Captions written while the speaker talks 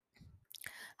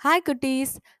Hi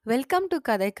cuties, welcome to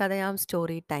Kadai Kadayam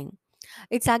story time.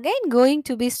 It's again going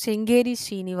to be Sringeri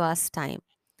Srinivas time.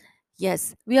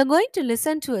 Yes, we are going to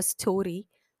listen to a story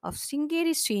of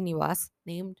Sringeri Srinivas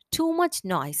named Too Much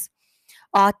Noise.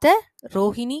 Author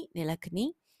Rohini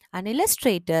Nilakani and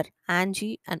illustrator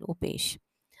Angie and Upesh.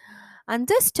 And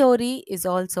this story is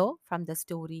also from the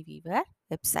Story Weaver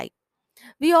website.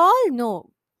 We all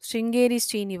know Sringeri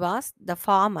Srinivas, the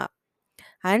farmer,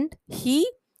 and he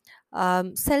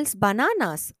sells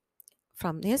bananas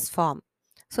from his farm.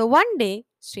 So one day,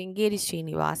 Sringeri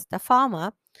Srinivas, the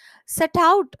farmer, set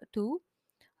out to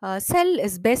sell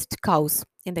his best cows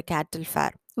in the cattle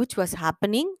fair, which was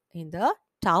happening in the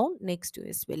town next to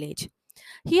his village.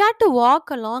 He had to walk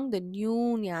along the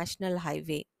new national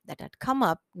highway that had come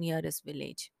up near his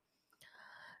village.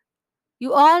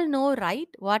 You all know, right,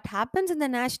 what happens in the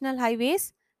national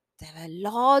highways? There were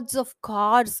lots of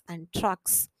cars and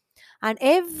trucks, and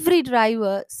every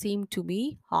driver seemed to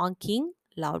be honking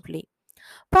loudly.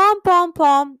 Pom pom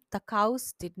pom, the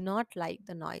cows did not like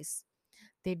the noise.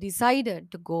 They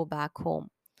decided to go back home.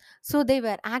 So they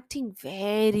were acting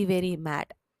very, very mad.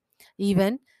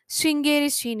 Even Sringeri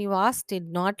Srinivas did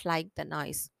not like the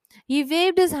noise. He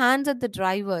waved his hands at the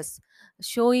drivers,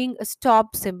 showing a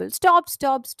stop symbol. Stop,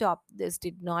 stop, stop. This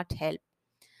did not help.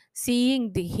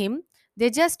 Seeing him,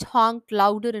 they just honked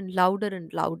louder and louder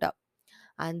and louder,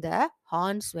 and the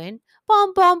horns went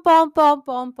pom pom pom pom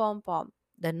pom pom pom.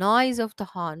 The noise of the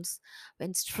horns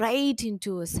went straight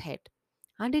into his head,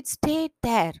 and it stayed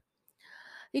there.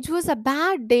 It was a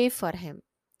bad day for him,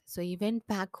 so he went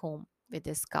back home with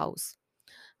his cows.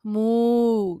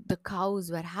 Moo! The cows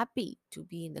were happy to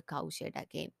be in the cowshed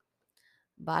again,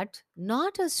 but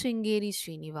not as Sringeri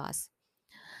Srinivas.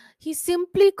 He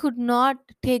simply could not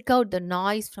take out the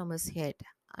noise from his head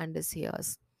and his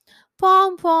ears.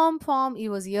 Pom, pom, pom, he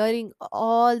was hearing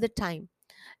all the time.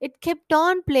 It kept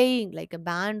on playing like a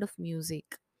band of music.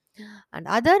 And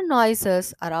other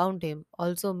noises around him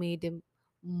also made him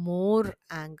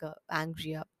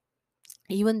angrier.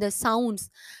 Even the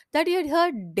sounds that he had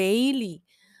heard daily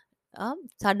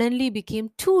suddenly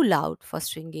became too loud for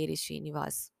Sringeri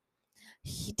Srinivas.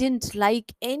 He didn't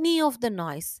like any of the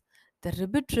noise. The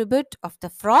ribbit ribbit of the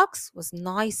frogs was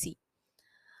noisy.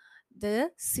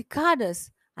 The cicadas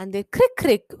and their crick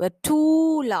crick were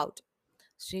too loud.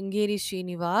 Sringeri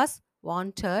Srinivas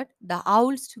wanted the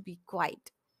owls to be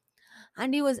quiet,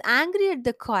 and he was angry at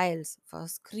the coils for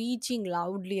screeching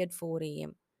loudly at 4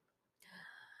 a.m.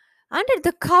 and at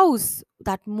the cows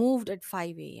that moved at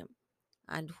 5 a.m.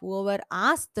 And whoever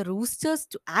asked the roosters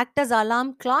to act as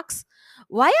alarm clocks,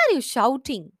 why are you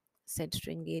shouting? Said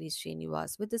Sringeri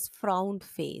Srinivas with his frowned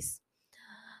face.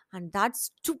 And that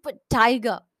stupid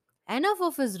tiger, enough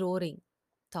of his roaring,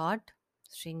 thought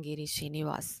Sringeri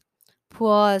Srinivas.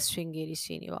 Poor Sringeri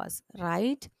Srinivas,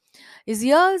 right? His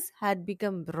ears had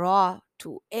become raw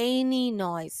to any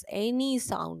noise, any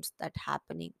sounds that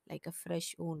happening like a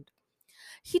fresh wound.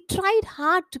 He tried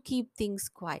hard to keep things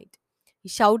quiet. He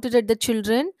shouted at the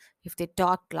children if they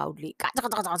talked loudly.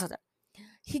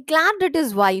 He clapped at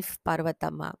his wife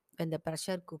Parvatama when the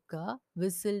pressure cooker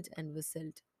whistled and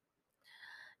whistled.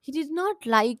 He did not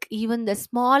like even the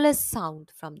smallest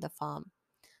sound from the farm.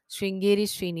 Sringeri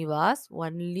Srinivas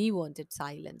only wanted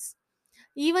silence.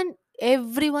 Even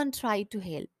everyone tried to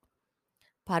help.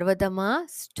 Parvatama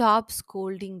stopped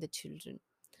scolding the children.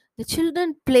 The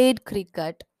children played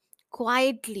cricket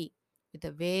quietly with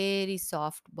a very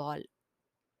soft ball,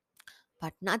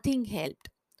 but nothing helped.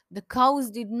 The cows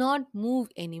did not move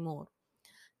anymore.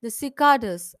 The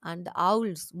cicadas and the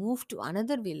owls moved to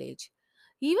another village.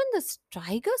 Even the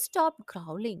tiger stopped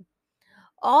growling.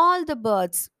 All the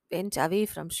birds went away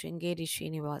from Sringeri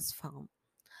Srinivas' farm.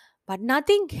 But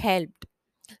nothing helped.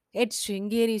 Yet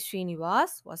Sringeri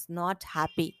Srinivas was not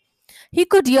happy. He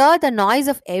could hear the noise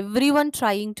of everyone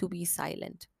trying to be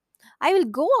silent. I will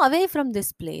go away from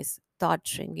this place, thought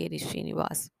Sringeri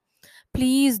Srinivas.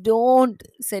 Please don't,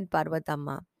 said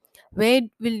Parvatama. Where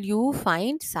will you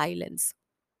find silence?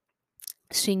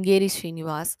 Sringeri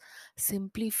Srinivas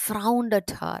simply frowned at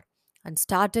her and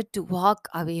started to walk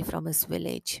away from his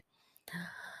village.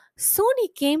 Soon he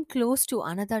came close to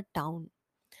another town.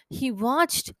 He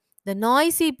watched the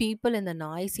noisy people in the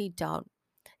noisy town.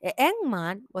 A young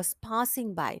man was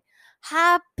passing by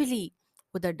happily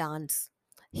with a dance.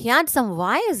 He had some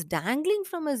wires dangling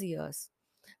from his ears.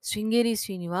 Sringeri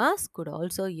Srinivas could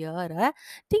also hear a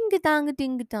ting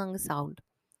tang sound.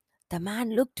 The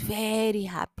man looked very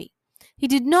happy. He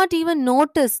did not even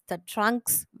notice the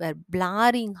trunks were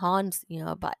blaring horns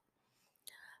nearby.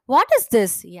 What is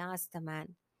this? He asked the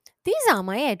man. These are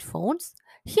my headphones.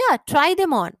 Here, try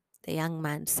them on, the young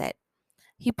man said.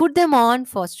 He put them on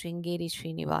for Sringeri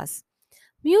Srinivas.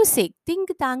 Music, ting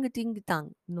tang ting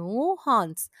tang, no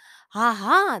horns. Ha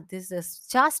ha, this is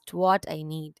just what I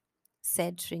need,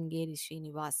 said Sringeri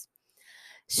Srinivas.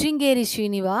 Sringeri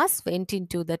Srinivas went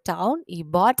into the town. He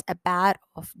bought a pair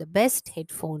of the best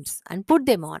headphones and put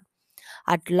them on.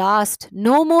 At last,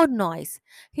 no more noise.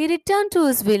 He returned to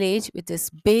his village with his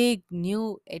big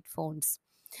new headphones.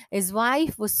 His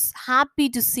wife was happy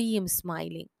to see him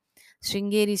smiling.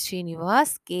 Sringeri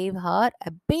Srinivas gave her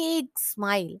a big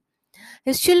smile.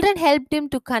 His children helped him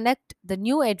to connect the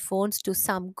new headphones to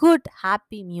some good,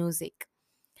 happy music.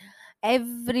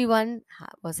 Everyone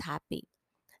was happy.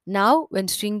 Now, when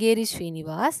Sringeri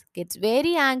Srinivas gets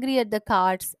very angry at the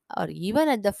cards or even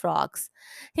at the frogs,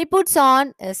 he puts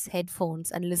on his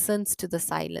headphones and listens to the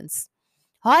silence,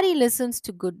 or he listens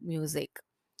to good music.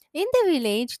 In the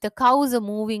village, the cows are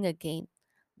moving again.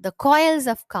 The coils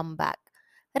have come back.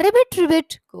 Ribbit,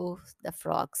 ribbit go the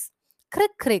frogs.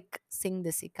 Crick, crick sing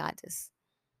the cicadas.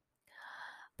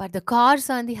 But the cars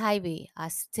on the highway are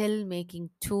still making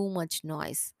too much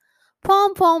noise.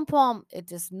 Pom, pom, pom,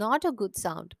 it is not a good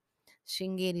sound.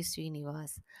 Shringeri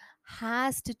Srinivas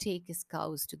has to take his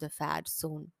cows to the fair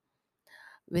soon.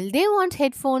 Will they want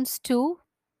headphones too?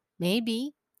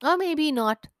 Maybe, or maybe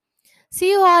not.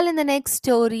 See you all in the next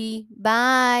story.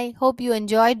 Bye. Hope you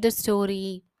enjoyed the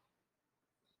story.